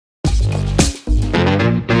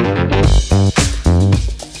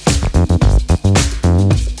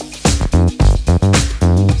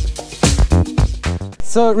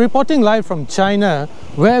So reporting live from China,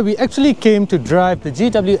 where we actually came to drive the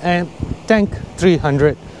GWM Tank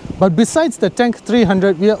 300. But besides the Tank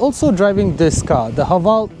 300, we are also driving this car, the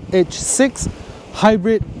Haval H6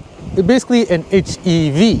 Hybrid, basically an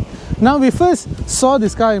HEV. Now, we first saw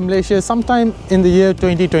this car in Malaysia sometime in the year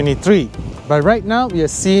 2023, but right now we are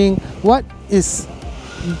seeing what is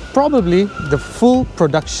probably the full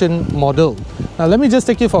production model. Now let me just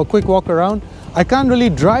take you for a quick walk around. I can't really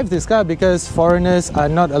drive this car because foreigners are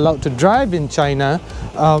not allowed to drive in China,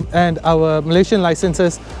 and our Malaysian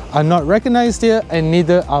licenses are not recognized here, and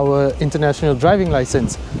neither our international driving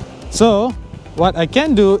license. So what I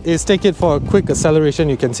can do is take it for a quick acceleration.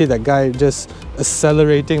 You can see that guy just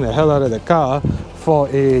accelerating the hell out of the car for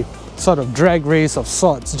a sort of drag race of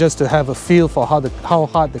sorts, just to have a feel for how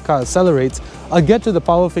hard the car accelerates. I'll get to the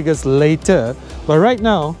power figures later, but right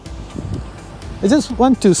now I just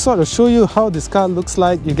want to sort of show you how this car looks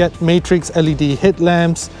like. You get matrix LED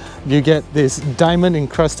headlamps, you get this diamond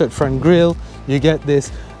encrusted front grille, you get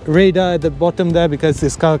this radar at the bottom there because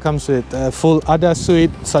this car comes with a full ADAS suite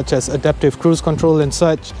such as adaptive cruise control and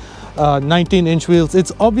such, 19-inch wheels.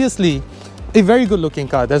 It's obviously a very good looking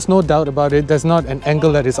car, there's no doubt about it. There's not an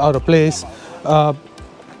angle that is out of place.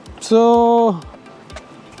 So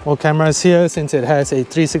more cameras here since it has a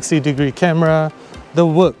 360-degree camera, the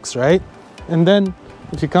works, right? And then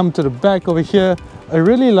if you come to the back over here, I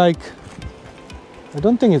really like, I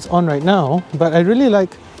don't think it's on right now, but I really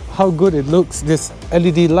like how good it looks, this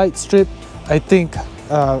LED light strip. I think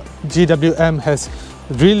GWM has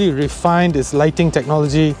really refined its lighting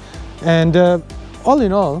technology, and all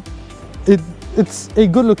in all, it's a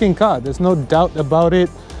good looking car, there's no doubt about it.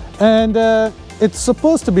 And it's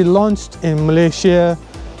supposed to be launched in Malaysia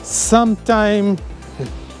sometime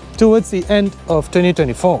towards the end of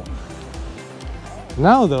 2024.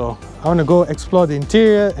 Now though, I want to go explore the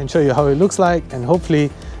interior and show you how it looks like, and hopefully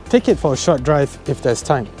take it for a short drive if there's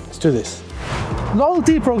time. Let's do this.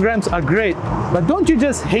 Loyalty programs are great, but don't you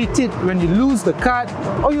just hate it when you lose the card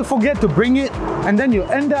or you forget to bring it and then you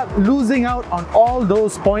end up losing out on all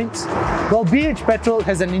those points? Well, BH Petrol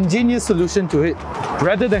has an ingenious solution to it.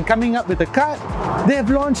 Rather than coming up with a card, they have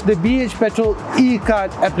launched the BH Petrol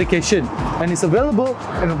e-card application, and it's available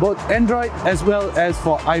in both Android as well as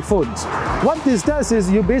for iPhones. What this does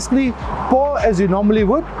is you basically pour as you normally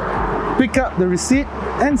would, pick up the receipt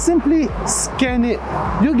and simply scan it.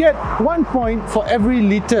 You get 1 point for every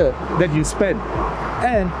litre that you spend,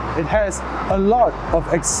 and it has a lot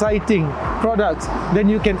of exciting products that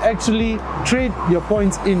you can actually trade your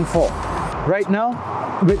points in for. Right now,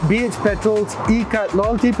 with BH Petrol's e-card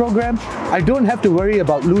loyalty program, I don't have to worry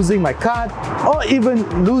about losing my card or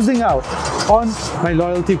even losing out on my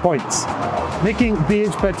loyalty points, making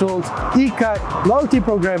BH Petrol's e-card loyalty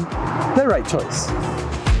program the right choice.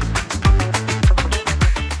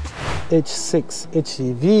 H6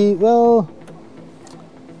 HEV, well,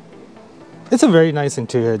 it's a very nice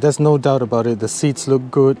interior, there's no doubt about it. The seats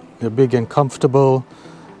look good, they're big and comfortable.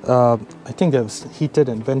 I think they're heated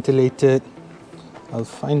and ventilated. I'll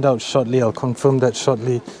find out shortly, I'll confirm that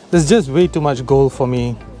shortly. There's just way too much gold for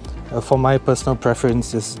me. For my personal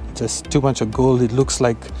preference, there's just too much of gold. It looks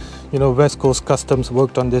like, you know, West Coast Customs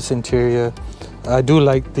worked on this interior. I do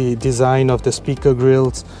like the design of the speaker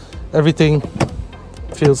grills. Everything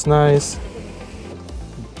feels nice.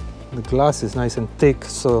 The glass is nice and thick,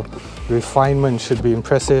 so refinement should be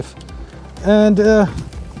impressive. And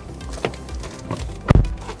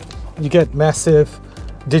you get massive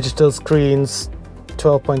digital screens,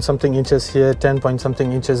 12 point something inches here, 10 point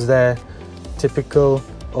something inches there, typical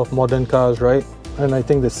of modern cars, right? And I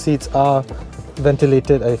think the seats are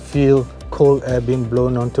ventilated. I feel cold air being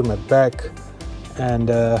blown onto my back, and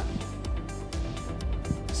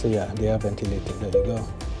so yeah, they are ventilated. There you go.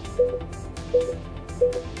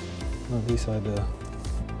 No, this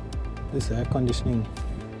is air conditioning.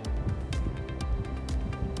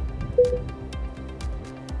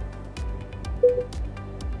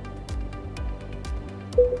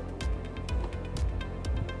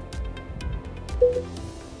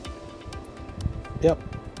 Yep,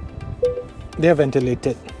 they are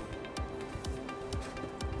ventilated.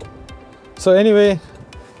 So anyway,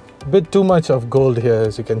 a bit too much of gold here,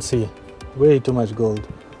 as you can see, way too much gold,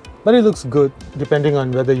 but it looks good depending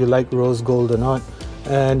on whether you like rose gold or not.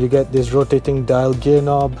 And you get this rotating dial gear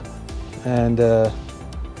knob and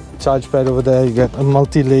charge pad over there. You get a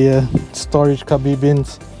multi-layer storage cubby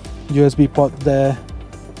bins, USB port there,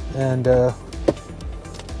 and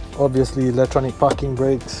obviously electronic parking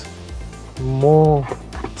brakes. More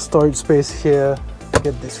storage space here.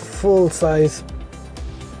 Get this full-size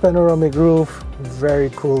panoramic roof, very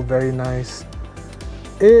cool, very nice.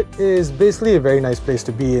 it is basically a very nice place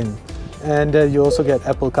to be in. And you also get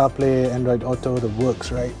Apple CarPlay, Android Auto, the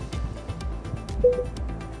works, right?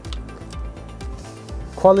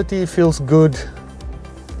 Quality feels good.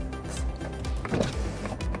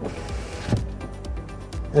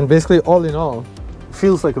 And basically, all in all,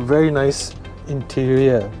 feels like a very nice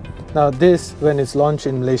interior. Now this, when it's launched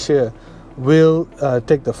in Malaysia, will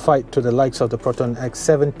take the fight to the likes of the Proton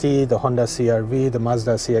X70, the Honda CR-V, the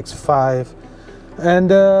Mazda CX-5. And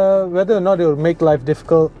whether or not it will make life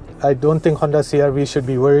difficult, I don't think Honda CR-V should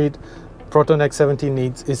be worried. Proton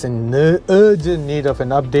X70 is in urgent need of an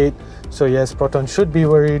update. So yes, Proton should be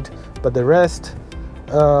worried, but the rest,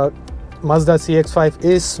 Mazda CX-5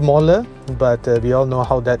 is smaller, but we all know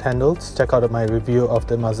how that handles. Check out my review of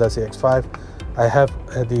the Mazda CX-5. I have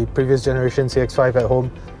the previous generation CX-5 at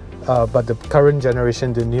home, but the current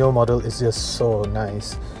generation, the Neo model, is just so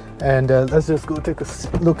nice. And let's just go take a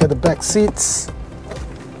look at the back seats.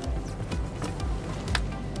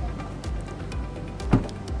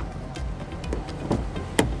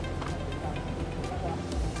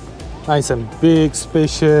 Nice and big,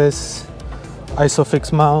 spacious,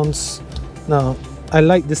 ISOFIX mounts. Now, I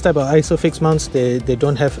like this type of ISOFIX mounts. They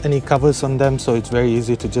don't have any covers on them, so it's very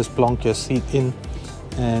easy to just plonk your seat in.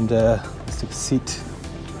 And let's take a seat.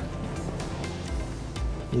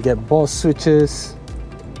 You get Bose switches.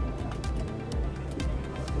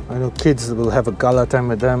 I know kids will have a gala time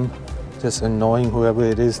with them, just annoying whoever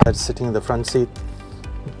it is that's sitting in the front seat.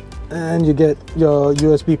 And you get your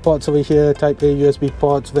USB ports over here, Type A USB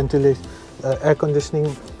ports, ventilation, air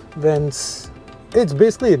conditioning vents. It's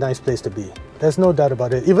basically a nice place to be. There's no doubt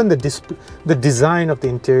about it. Even the design of the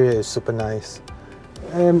interior is super nice.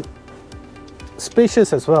 And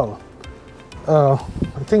spacious as well. I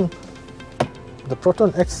think the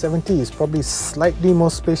Proton X70 is probably slightly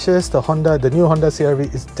more spacious. The new Honda CR-V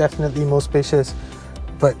is definitely more spacious,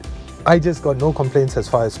 but I just got no complaints as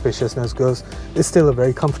far as spaciousness goes. It's still a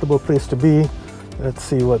very comfortable place to be. Let's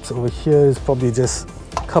see what's over here. Is probably just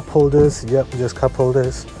cup holders. Yep, just cup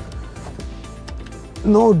holders.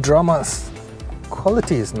 No dramas.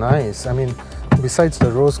 Quality is nice. I mean, besides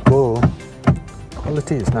the rose gold,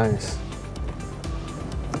 quality is nice.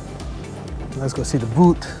 Let's go see the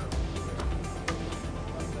boot.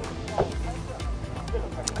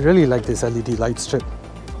 I really like this LED light strip.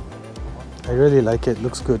 I really like it.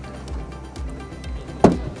 Looks good.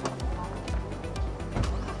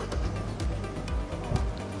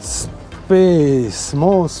 Space,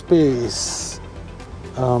 more space.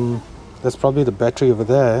 That's probably the battery over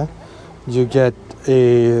there. You get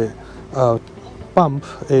a pump,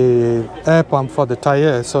 a air pump for the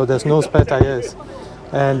tire, so there's no spare tires.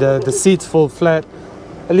 And the seats fold flat.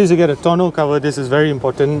 At least you get a tonneau cover. This is very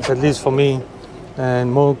important, at least for me.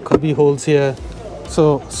 And more cubby holes here.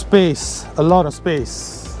 So space, a lot of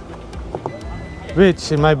space,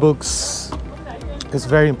 which in my books is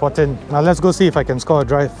very important. Now let's go see if I can score a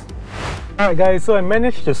drive. Alright guys, so I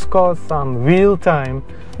managed to score some wheel time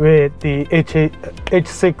with the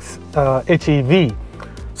H6 HEV.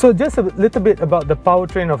 So just a little bit about the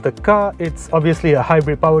powertrain of the car. It's obviously a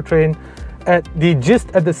hybrid powertrain. At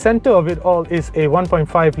the center of it all is a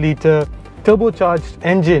 1.5 litre turbocharged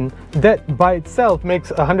engine that by itself makes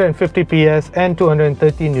 150 PS and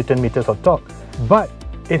 230 Newton meters of torque. But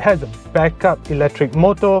it has a backup electric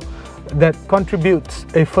motor that contributes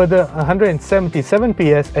a further 177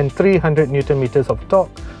 PS and 300 Newton meters of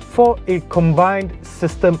torque for a combined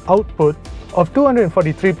system output of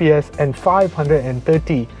 243 PS and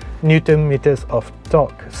 530 Newton meters of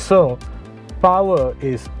torque. So power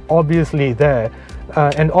is obviously there,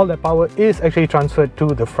 and all that power is actually transferred to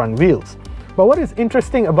the front wheels. But what is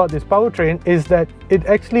interesting about this powertrain is that it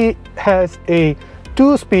actually has a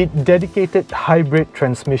 2-speed dedicated hybrid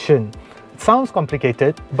transmission. It sounds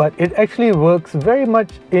complicated, but it actually works very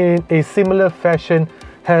much in a similar fashion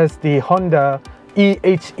as the Honda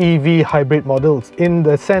EHEV hybrid models, in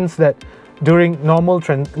the sense that during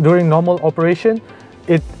normal operation,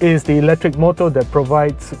 it is the electric motor that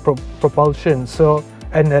provides propulsion. So,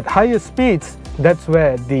 and at higher speeds, that's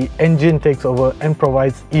where the engine takes over and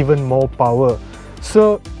provides even more power.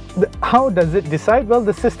 So how does it decide? Well,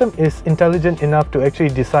 the system is intelligent enough to actually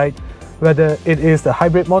decide whether it is the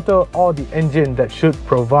hybrid motor or the engine that should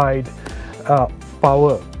provide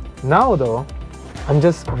power. Now though, I'm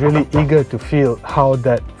just really eager to feel how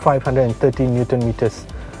that 530 Newton meters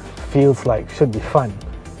feels like. Should be fun.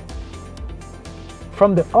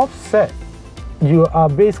 From the offset, you are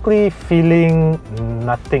basically feeling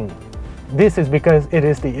nothing. This is because it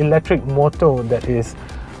is the electric motor that is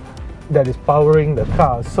powering the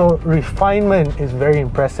car. So refinement is very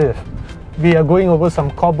impressive. We are going over some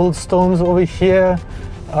cobblestones over here,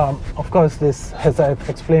 Of course, this, as I've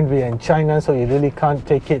explained, we are in China, so you really can't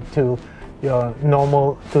take it to the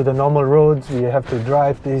normal roads. We have to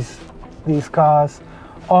drive these cars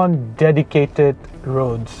on dedicated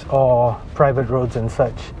roads or private roads and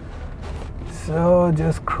such. So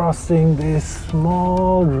just crossing this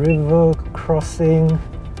small river crossing.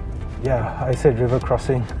 Yeah, I said river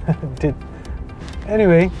crossing.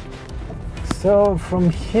 Anyway, so from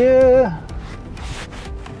here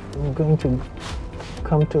I'm going to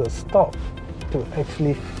come to a stop to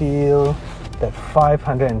actually feel that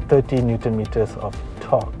 530 Newton meters of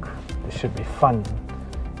torque. This should be fun.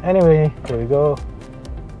 Anyway, here we go.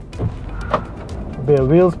 A bit of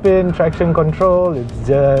wheel spin, traction control, it's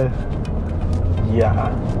just,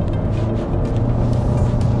 yeah.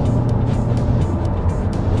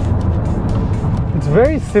 It's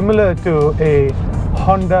very similar to a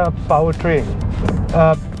Honda powertrain.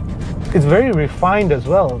 It's very refined as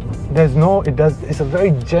well. It's a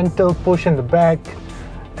very gentle push in the back,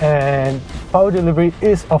 and power delivery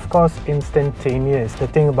is of course instantaneous. The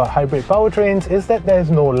thing about hybrid powertrains is that there is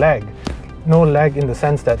no lag. No lag in the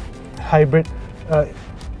sense that hybrid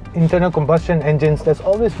internal combustion engines, there's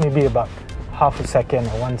always maybe about half a second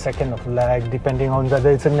or 1 second of lag depending on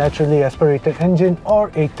whether it's a naturally aspirated engine or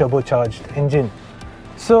a turbocharged engine.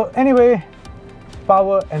 So anyway,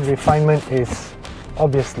 power and refinement is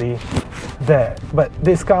obviously there, but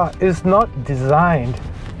this car is not designed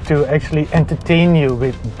to actually entertain you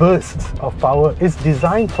with bursts of power. It's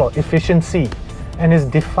designed for efficiency, and it's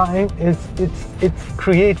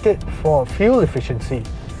created for fuel efficiency.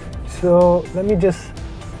 So let me just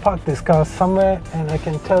park this car somewhere and I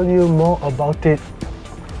can tell you more about it,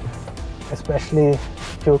 especially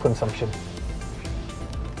fuel consumption.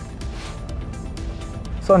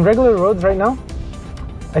 So on regular roads right now,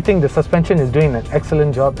 I think the suspension is doing an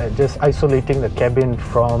excellent job at just isolating the cabin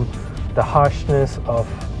from the harshness of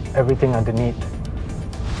everything underneath.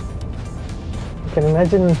 You can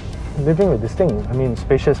imagine living with this thing. I mean,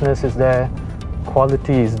 spaciousness is there,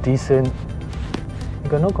 quality is decent. I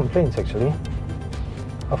got no complaints actually.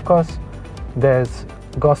 Of course, there's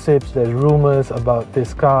gossips, there's rumors about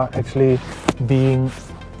this car actually being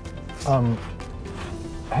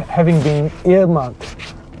having been earmarked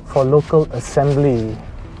for local assembly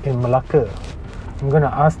in Malacca. I'm going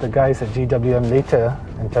to ask the guys at GWM later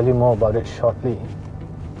and tell you more about it shortly.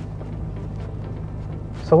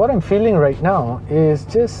 So what I'm feeling right now is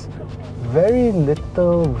just very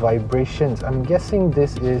little vibrations. I'm guessing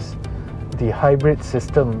this is the hybrid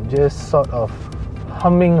system just sort of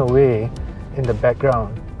humming away in the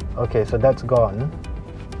background. Okay, so that's gone.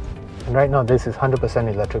 And right now this is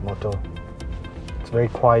 100% electric motor. It's very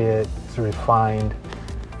quiet, it's refined,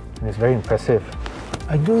 and it's very impressive.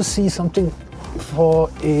 I do see something for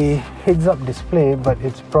a heads-up display, but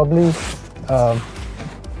it's probably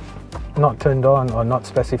not turned on or not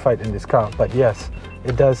specified in this car. But yes,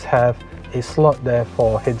 it does have a slot there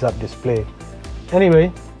for heads-up display.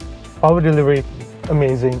 Anyway, power delivery,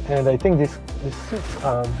 amazing, and I think these seats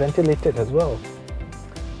are ventilated as well.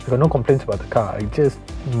 I've got no complaints about the car. I'm just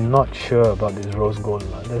not sure about this rose gold.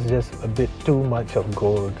 There's just a bit too much of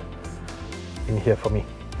gold in here for me.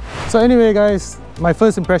 So anyway guys, my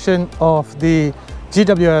first impression of the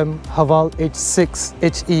GWM Haval H6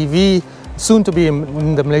 HEV, soon to be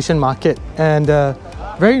in the Malaysian market, and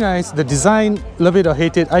very nice. The design, love it or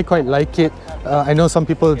hate it, I quite like it. I know some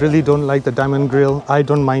people really don't like the diamond grille. I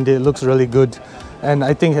don't mind it, it looks really good, and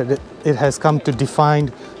I think it has come to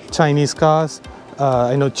define Chinese cars.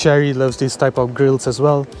 I know Cherry loves these type of grills as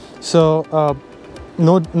well, so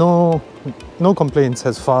no complaints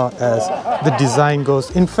as far as the design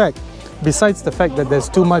goes. In fact, besides the fact that there's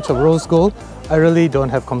too much of rose gold, I really don't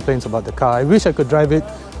have complaints about the car. I wish I could drive it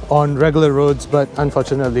on regular roads, but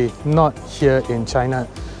unfortunately not here in China.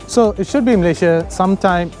 So it should be in Malaysia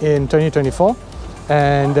sometime in 2024,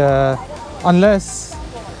 and unless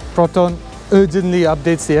Proton urgently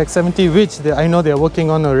updates the X70, which I know they're working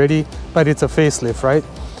on already, but it's a facelift, right?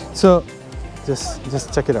 So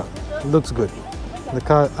just check it out. It looks good. The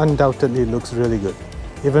car undoubtedly looks really good,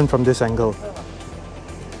 even from this angle.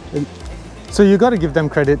 So you got to give them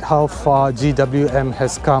credit how far GWM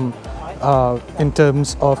has come in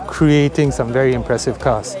terms of creating some very impressive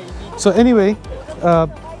cars. So anyway,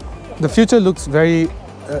 the future looks very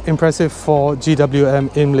impressive for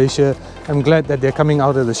GWM in Malaysia. I'm glad that they're coming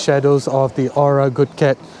out of the shadows of the Aura Good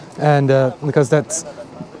Cat, and because that's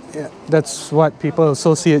what people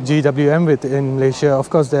associate GWM with in Malaysia. Of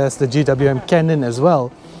course, there's the GWM Canon as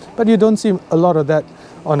well, but you don't see a lot of that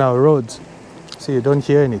on our roads, so you don't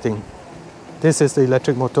hear anything. This is the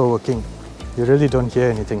electric motor working. You really don't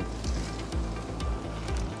hear anything.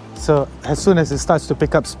 So as soon as it starts to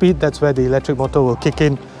pick up speed, that's where the electric motor will kick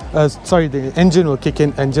in. The engine will kick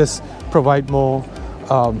in and just provide more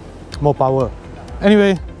power.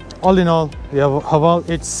 Anyway, all in all, we have Haval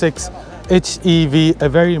H6 HEV, a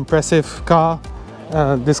very impressive car.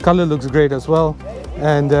 This color looks great as well,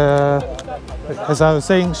 and as I was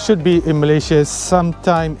saying, should be in Malaysia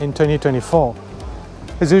sometime in 2024.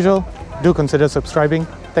 As usual, do consider subscribing.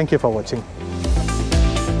 Thank you for watching.